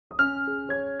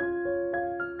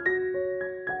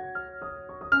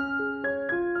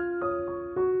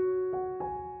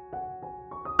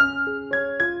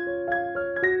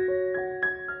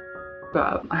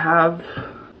I have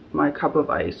my cup of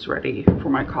ice ready for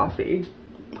my coffee.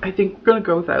 I think we're gonna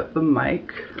go without the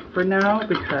mic for now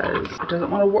because it doesn't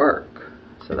want to work.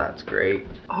 So that's great.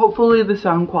 Hopefully the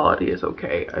sound quality is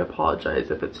okay. I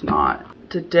apologize if it's not.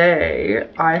 Today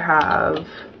I have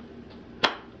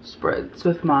spritz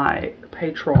with my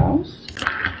patrons.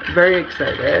 Very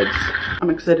excited. I'm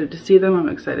excited to see them. I'm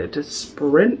excited to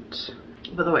sprint.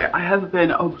 By the way, I have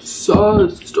been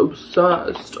obsessed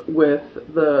with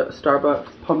the Starbucks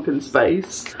pumpkin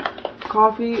spice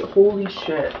coffee. Holy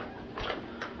shit.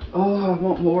 Oh, I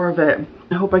want more of it.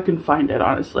 I hope I can find it,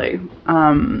 honestly.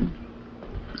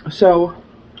 So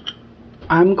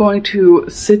I'm going to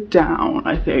sit down,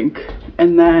 I think,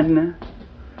 and then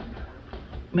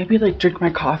maybe like drink my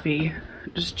coffee,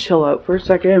 just chill out for a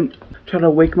second, try to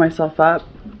wake myself up,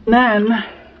 and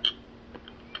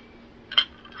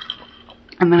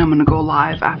then I'm gonna go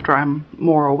live after I'm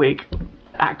more awake.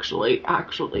 Actually,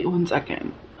 1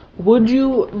 second. Would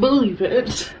you believe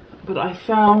it? But I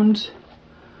found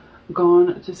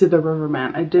Gone to See the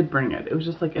Riverman. I did bring it. It was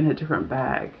just like in a different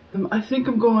bag. I think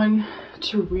I'm going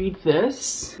to read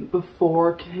this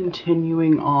before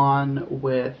continuing on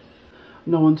with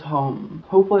No One's Home.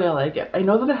 Hopefully I like it. I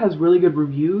know that it has really good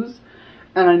reviews,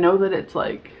 and I know that it's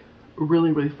like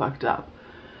really fucked up.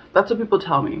 That's what people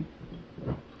tell me.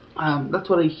 That's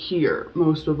what I hear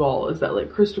most of all, is that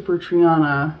like Christopher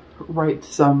Triana writes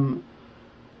some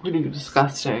really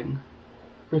disgusting,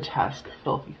 grotesque,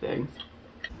 filthy things.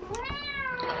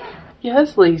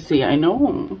 Yes, Lacey, I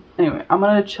know. Anyway, I'm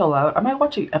gonna chill out. I might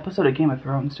watch an episode of Game of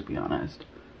Thrones, to be honest.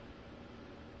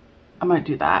 I might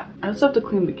do that. I also have to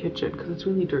clean the kitchen because it's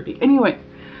really dirty. Anyway,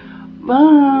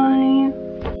 bye.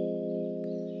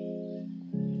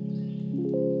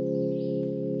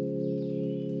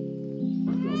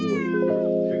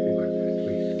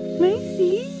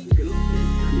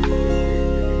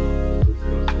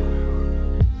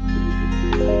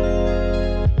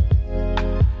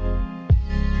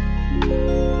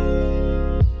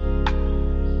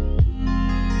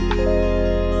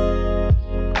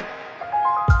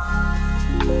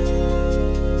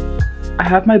 I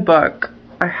have my book.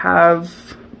 I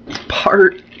have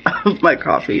part of my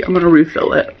coffee. I'm gonna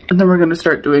refill it. And then we're gonna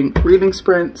start doing reading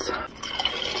sprints. Let's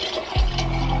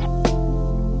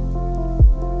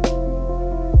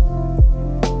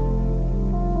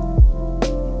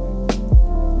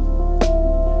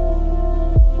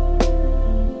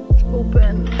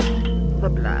open the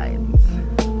blinds.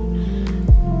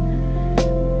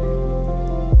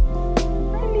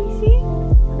 Hi, Lacey.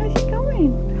 How's it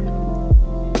going?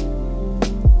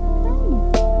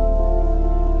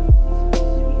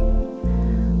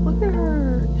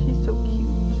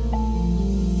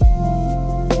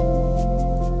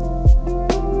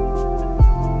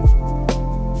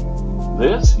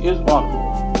 This is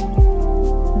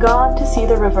wonderful. Gone to See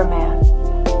the Riverman.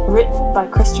 Written by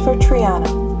Christopher Triana.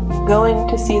 Going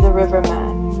to see the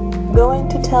Riverman. Going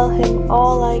to tell him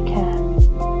all I can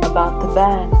about the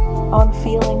ban on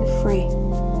feeling free.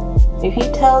 If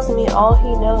he tells me all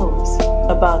he knows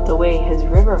about the way his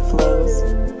river flows,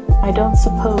 I don't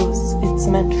suppose it's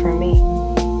meant for me.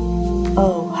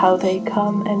 Oh, how they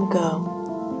come and go.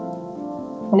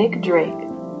 Nick Drake.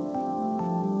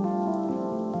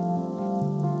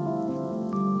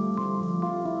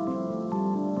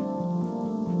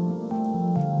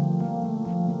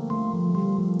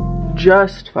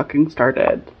 Just fucking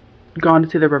started Gone to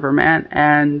See the Riverman,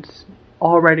 and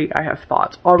already I have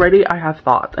thoughts. Already I have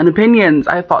thoughts and opinions.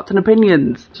 I have thoughts and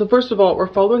opinions. So first of all, we're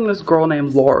following this girl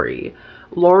named Lori.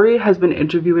 Lori has been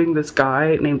interviewing this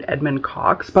guy named Edmund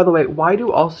Cox. By the way, why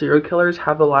do all serial killers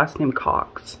have the last name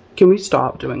Cox? Can we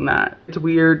stop doing that? It's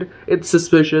weird. It's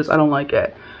suspicious. I don't like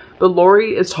it. But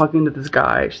Lori is talking to this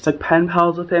guy. She's like pen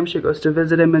pals with him. She goes to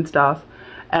visit him and stuff.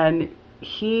 And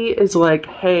he is like,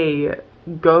 hey,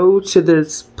 go to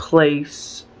this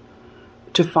place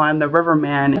to find the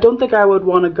Riverman. I don't think I would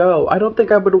want to go. I don't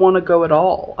think I would want to go at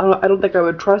all. I don't think I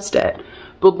would trust it.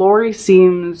 But Lori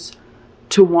seems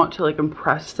to want to like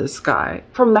impress this guy.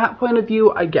 From that point of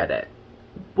view, I get it.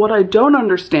 What I don't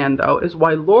understand though is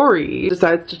why Lori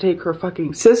decides to take her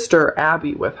fucking sister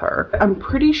Abby with her. I'm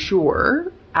pretty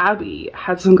sure Abby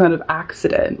had some kind of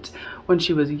accident when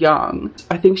she was young.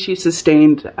 I think she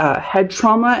sustained head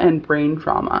trauma and brain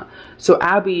trauma. So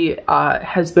Abby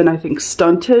has been, I think,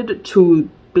 stunted to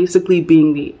basically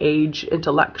being the age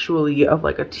intellectually of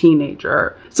like a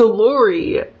teenager. So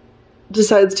Lori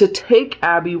decides to take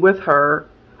Abby with her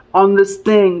on this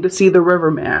thing to see the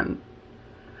Riverman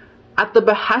at the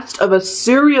behest of a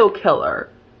serial killer.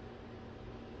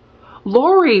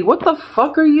 Lori, what the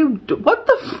fuck are you what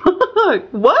the fuck?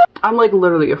 What? I'm like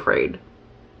literally afraid.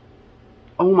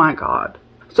 Oh my God.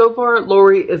 So far,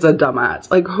 Lori is a dumbass.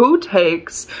 Like, who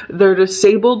takes their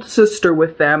disabled sister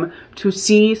with them to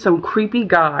see some creepy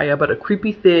guy about a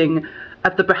creepy thing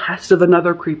at the behest of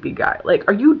another creepy guy? Like,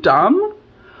 are you dumb?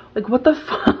 Like, what the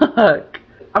fuck?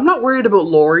 I'm not worried about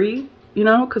Lori, you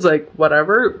know, because, like,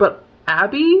 whatever. But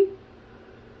Abby,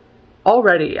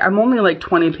 already, I'm only like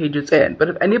 20 pages in. But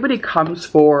if anybody comes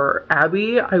for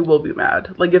Abby, I will be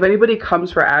mad. Like, if anybody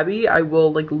comes for Abby, I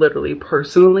will, like, literally,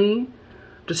 personally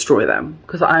destroy them,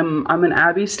 because I'm an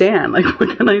Abby stan. Like,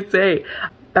 what can I say?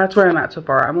 That's where I'm at so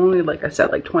far. I'm only, like I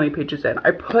said, like 20 pages in.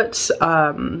 I put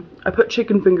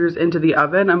chicken fingers into the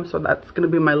oven, so that's gonna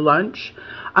be my lunch.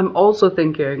 I'm also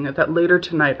thinking that later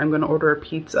tonight I'm gonna order a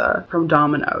pizza from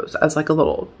Domino's as like a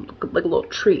little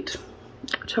treat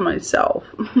to myself.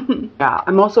 Yeah,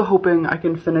 I'm also hoping I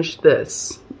can finish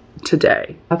this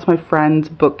today. That's my friend's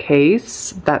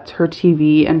bookcase. That's her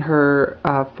TV and her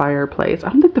fireplace. I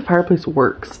don't think the fireplace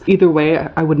works. Either way,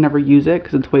 I would never use it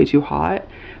because it's way too hot.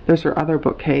 There's her other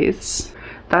bookcase.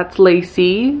 That's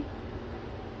Lacey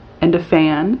and a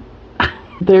fan.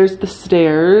 There's the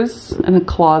stairs and a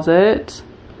closet.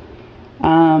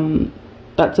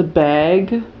 That's a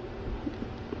bag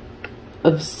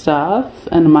of stuff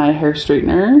and my hair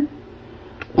straightener.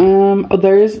 Oh,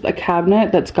 there's a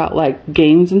cabinet that's got like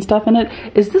games and stuff in it.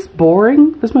 Is this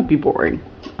boring? This might be boring.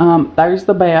 There's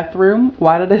the bathroom.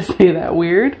 Why did I say that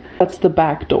weird? That's the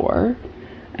back door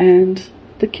and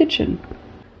the kitchen.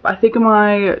 I think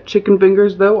my chicken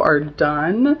fingers though are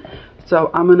done.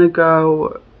 So I'm gonna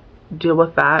go deal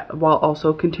with that while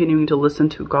also continuing to listen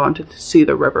to Gone to See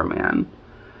the Riverman.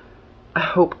 I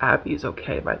hope Abby's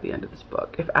okay by the end of this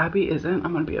book. If Abby isn't,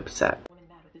 I'm gonna be upset.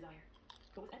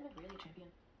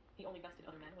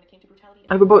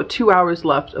 I have about 2 hours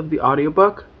left of the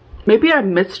audiobook. Maybe I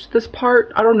missed this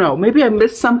part. I don't know. Maybe I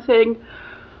missed something.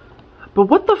 But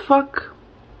what the fuck?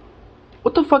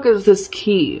 What the fuck is this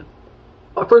key?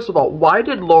 First of all, why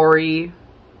did Lori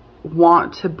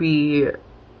want to be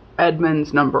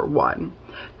Edmund's #1?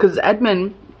 Because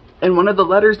Edmund, in one of the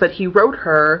letters that he wrote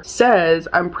her, says,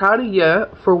 "I'm proud of you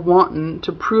for wanting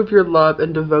to prove your love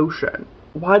and devotion."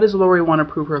 Why does Lori want to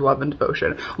prove her love and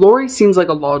devotion? Lori seems like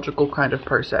a logical kind of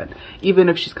person, even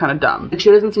if she's kind of dumb. Like,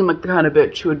 she doesn't seem like the kind of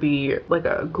bitch who would be like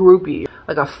a groupie,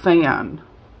 like a fan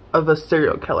of a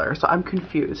serial killer. So I'm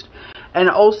confused. And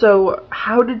also,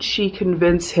 how did she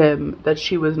convince him that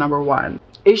she was #1?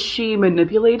 Is she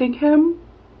manipulating him?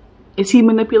 Is he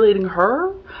manipulating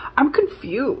her? I'm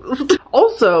confused.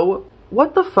 Also,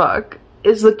 what the fuck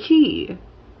is the key?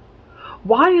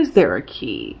 Why is there a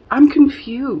key? I'm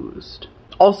confused.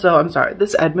 Also, I'm sorry,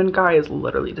 this Edmund guy is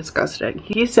literally disgusting.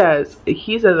 He says,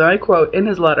 and I quote in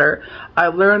his letter,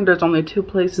 "I've learned there's only 2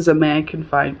 places a man can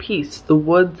find peace, the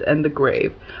woods and the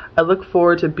grave. I look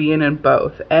forward to being in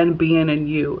both, and being in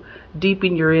you, deep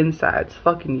in your insides,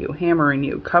 fucking you, hammering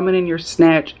you, coming in your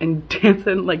snatch, and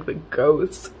dancing like the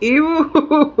ghosts." Ew!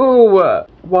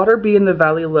 Water be in the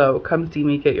valley low, come see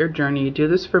me, get your journey, do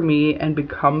this for me, and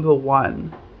become the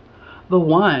one. The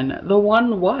one? The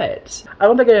one what? I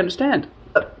don't think I understand.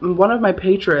 One of my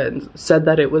patrons said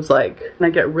that it was like, and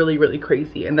I get really, really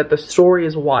crazy, and that the story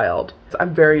is wild.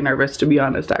 I'm very nervous, to be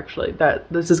honest, actually,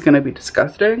 that this is gonna be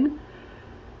disgusting,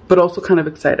 but also kind of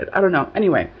excited. I don't know.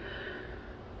 Anyway,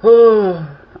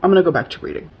 I'm gonna go back to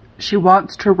reading. She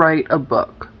wants to write a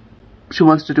book. She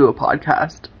wants to do a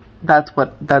podcast. That's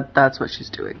what she's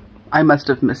doing. I must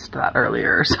have missed that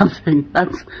earlier or something.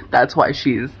 That's why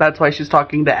she's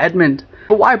talking to Edmund.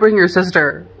 But why bring your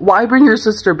sister? Why bring your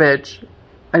sister, bitch?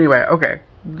 Anyway, okay.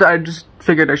 I just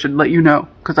figured I should let you know,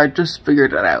 because I just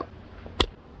figured it out.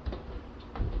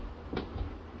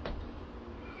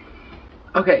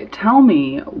 Okay, tell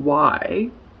me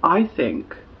why I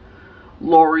think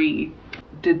Lori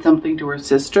did something to her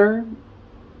sister.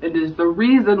 It is the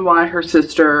reason why her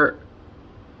sister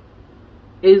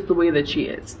is the way that she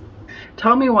is.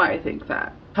 Tell me why I think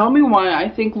that. Tell me why I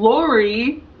think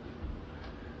Lori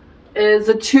is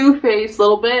a two-faced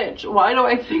little bitch. Why do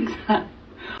I think that?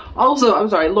 Also, I'm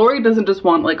sorry, Lori doesn't just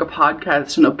want like a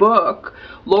podcast and a book.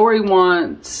 Lori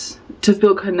wants to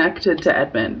feel connected to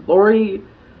Edmund. Lori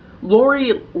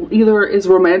either is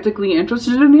romantically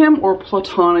interested in him or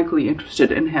platonically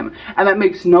interested in him. And that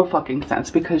makes no fucking sense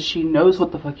because she knows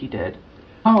what the fuck he did.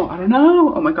 Oh, I don't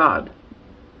know. Oh my god.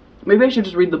 Maybe I should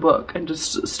just read the book and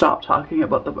just stop talking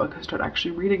about the book and start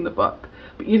actually reading the book.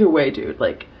 But either way, dude,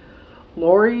 like,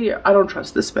 Lori, I don't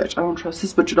trust this bitch. I don't trust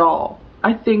this bitch at all.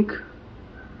 I think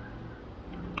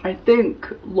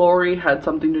Lori had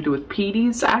something to do with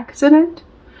Petey's accident.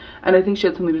 And I think she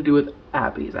had something to do with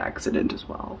Abby's accident as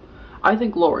well. I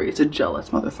think Lori is a jealous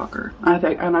motherfucker.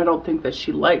 And I don't think that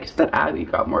she liked that Abby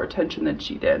got more attention than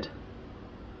she did.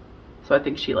 So I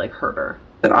think she like hurt her.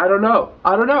 And I don't know.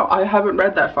 I haven't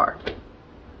read that far.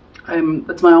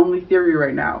 That's my only theory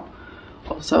right now.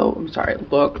 Also, I'm sorry,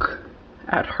 look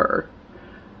at her.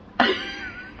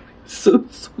 So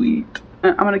sweet.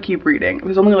 I'm gonna keep reading.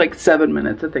 There's only like 7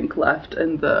 minutes I think left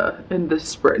in the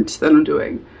sprint that I'm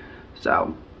doing.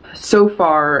 So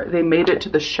far they made it to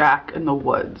the shack in the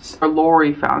woods where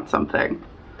Lori found something.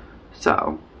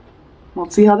 So we'll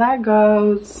see how that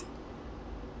goes.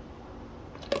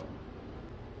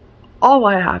 All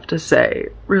I have to say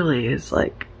really is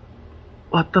like,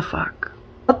 what the fuck?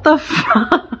 What the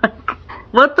fuck?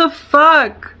 What the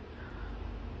fuck?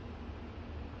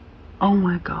 Oh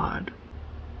my god.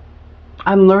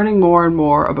 I'm learning more and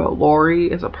more about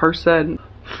Lori as a person.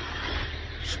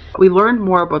 We learned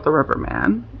more about the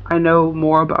Riverman. I know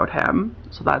more about him,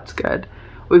 so that's good.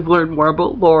 We've learned more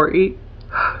about Lori.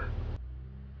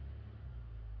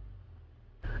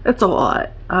 It's a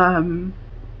lot.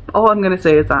 All I'm gonna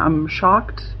say is that I'm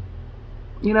shocked,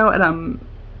 you know, and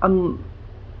I'm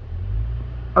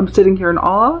sitting here in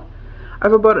awe. I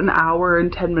have about an hour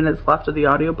and 10 minutes left of the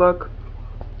audiobook,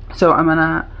 so I'm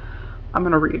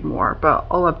gonna read more, but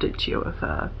I'll update you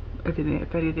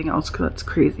if anything else that's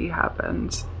crazy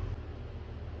happens.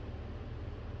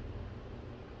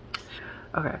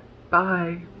 Okay,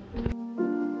 bye.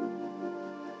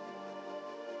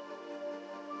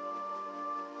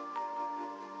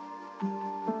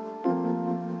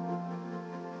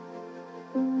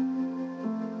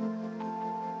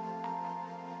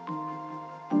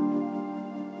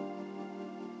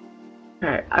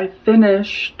 Okay, I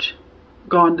finished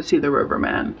Gone to See the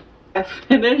Riverman. I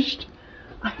finished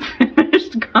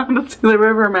Gone to See the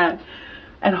Riverman,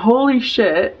 and holy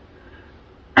shit,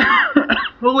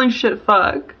 holy shit,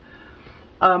 fuck.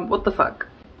 What the fuck?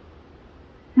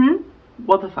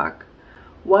 What the fuck?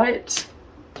 What?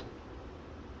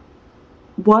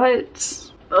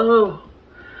 Oh.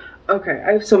 Okay,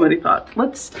 I have so many thoughts.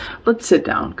 Let's sit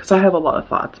down because I have a lot of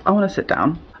thoughts. I want to sit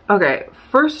down. Okay,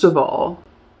 first of all,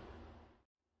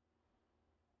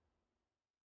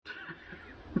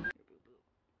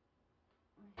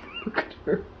 look at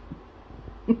her.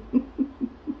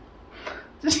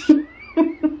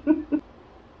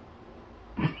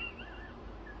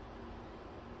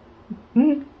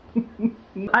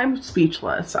 I'm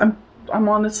speechless. I'm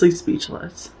honestly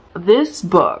speechless. This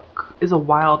book is a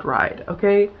wild ride,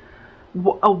 okay?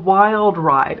 A wild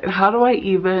ride. And how do I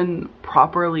even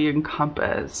properly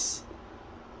encompass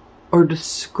or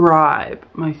describe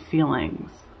my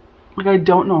feelings? Like, I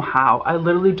don't know how. I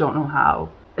literally don't know how.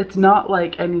 It's not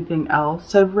like anything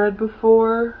else I've read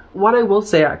before. What I will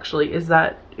say actually is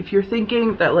that if you're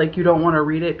thinking that like you don't want to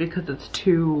read it because it's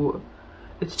too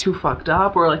fucked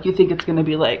up, or like you think it's gonna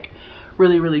be like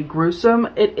really gruesome,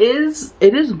 it is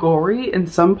gory in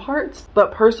some parts,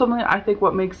 but personally I think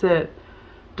what makes it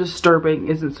disturbing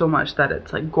isn't so much that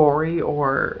it's like gory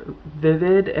or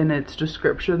vivid in its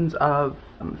descriptions of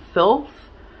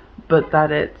filth, but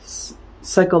that it's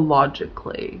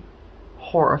psychologically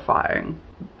horrifying.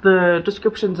 The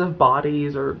descriptions of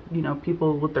bodies, or you know,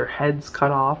 people with their heads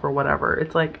cut off or whatever,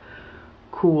 it's like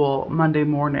cool Monday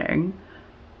morning.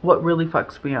 What really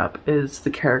fucks me up is the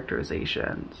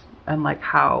characterizations and like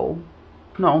how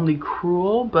not only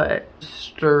cruel but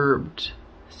disturbed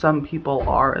some people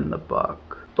are in the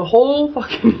book. The whole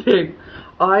fucking thing.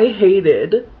 I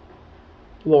hated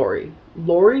Lori.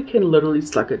 Lori can literally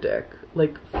suck a dick.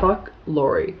 Like, fuck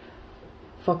Lori.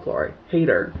 Fuck Lori. Hate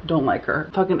her. Don't like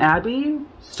her. Fucking Abby,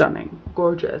 stunning,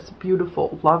 gorgeous,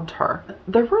 beautiful, loved her.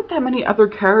 There weren't that many other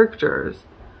characters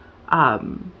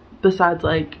besides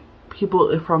like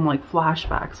people from like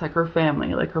flashbacks, like her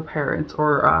family, like her parents,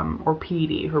 or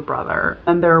Petey, her brother.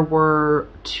 And there were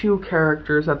 2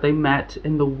 characters that they met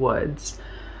in the woods.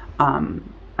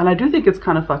 And I do think it's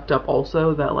kind of fucked up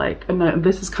also that like, and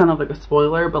this is kind of like a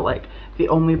spoiler, but like the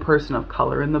only person of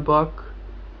color in the book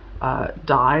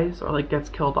dies or like gets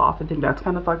killed off. I think that's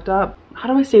kind of fucked up. How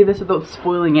do I say this without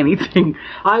spoiling anything?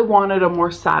 I wanted a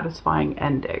more satisfying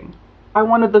ending. I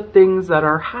wanted the things that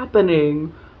are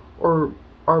happening or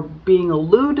are being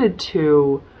alluded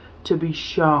to be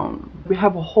shown. We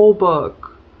have a whole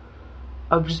book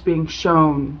of just being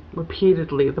shown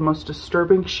repeatedly the most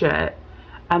disturbing shit,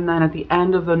 and then at the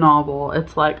end of the novel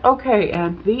it's like, okay,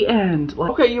 and the end.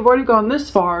 Like, okay, you've already gone this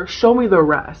far, show me the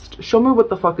rest. Show me what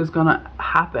the fuck is gonna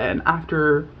happen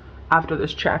after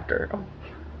this chapter.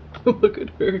 Oh, look at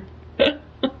her.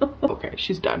 Okay,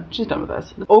 she's done with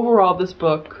this. Overall, this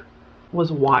book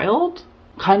was wild,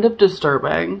 kind of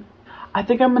disturbing. I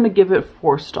think I'm gonna give it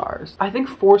 4 stars. I think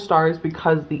 4 stars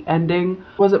because the ending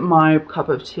wasn't my cup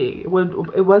of tea. It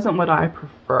wasn't what I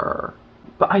prefer.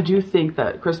 But I do think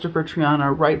that Christopher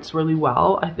Triana writes really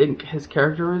well. I think his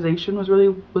characterization was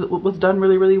done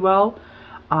really well.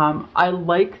 I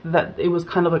like that it was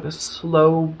kind of like a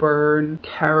slow burn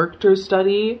character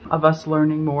study of us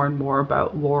learning more and more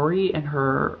about Lori and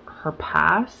her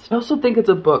past. I also think it's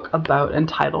a book about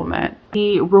entitlement.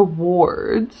 The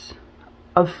rewards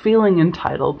of feeling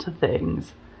entitled to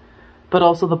things, but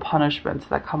also the punishments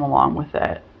that come along with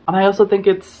it. And I also think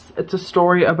it's a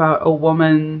story about a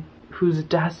woman who's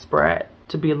desperate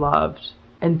to be loved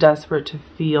and desperate to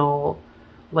feel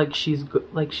like she's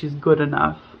good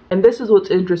enough. And this is what's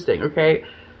interesting, okay?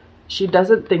 She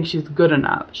doesn't think she's good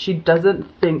enough. She doesn't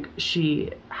think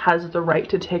she has the right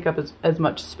to take up as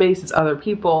much space as other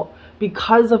people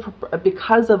because of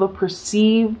a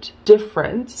perceived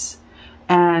difference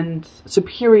and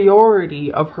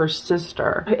superiority of her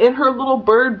sister. In her little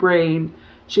bird brain,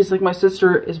 she's like, my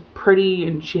sister is pretty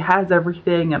and she has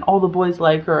everything and all the boys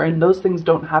like her and those things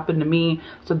don't happen to me,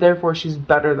 so therefore she's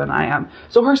better than I am.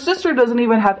 So her sister doesn't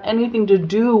even have anything to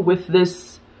do with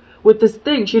this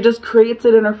thing. She just creates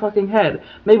it in her fucking head.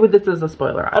 Maybe this is a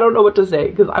spoiler. I don't know what to say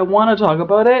because I want to talk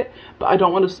about it, but I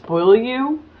don't want to spoil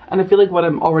you. And I feel like what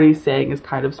I'm already saying is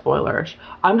kind of spoilerish.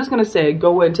 I'm just going to say,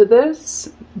 go into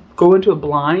it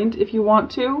blind if you want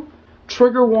to.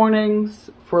 Trigger warnings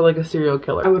for like a serial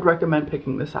killer. I would recommend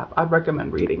picking this up. I'd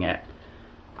recommend reading it.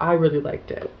 I really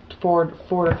liked it. 4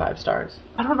 to 5 stars.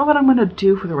 I don't know what I'm going to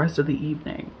do for the rest of the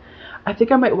evening. I think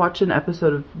I might watch an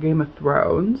episode of Game of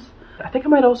Thrones. I think I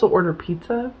might also order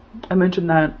pizza. I mentioned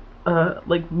that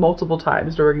like multiple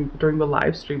times during the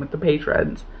live stream with the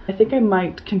patrons. I think I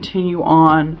might continue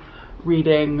on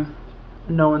reading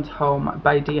No One's Home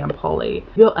by D.M. Pulley.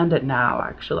 We'll end it now,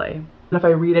 actually. And if I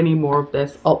read any more of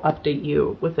this, I'll update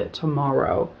you with it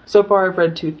tomorrow. So far, I've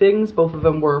read 2 things. Both of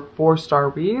them were 4-star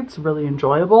reads, really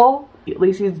enjoyable.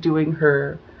 Lacey's doing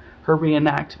her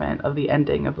reenactment of the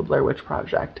ending of the Blair Witch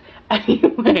Project.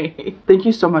 Anyway, thank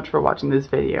you so much for watching this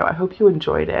video. I hope you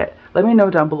enjoyed it. Let me know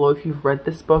down below if you've read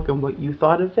this book and what you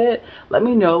thought of it. Let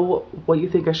me know what you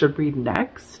think I should read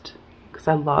next, because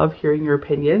I love hearing your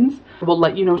opinions. I will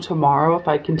let you know tomorrow if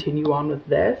I continue on with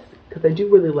this, because I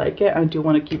do really like it. I do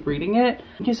want to keep reading it.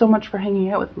 Thank you so much for hanging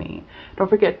out with me. Don't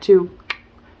forget to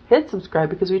hit subscribe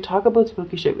because we talk about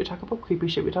spooky shit, we talk about creepy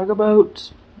shit, we talk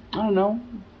about, I don't know,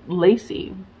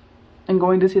 Lacey and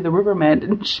going to see the Riverman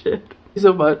and shit. Thank you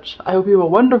so much. I hope you have a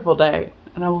wonderful day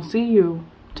and I will see you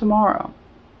tomorrow.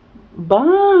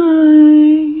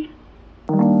 Bye.